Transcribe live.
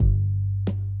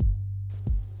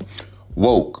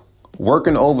Woke,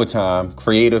 working overtime,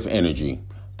 creative energy.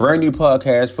 Brand new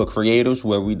podcast for creatives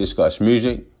where we discuss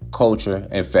music, culture,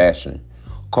 and fashion.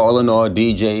 Calling all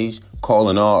DJs,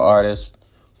 calling all artists,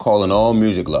 calling all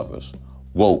music lovers.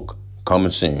 Woke,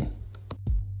 coming soon.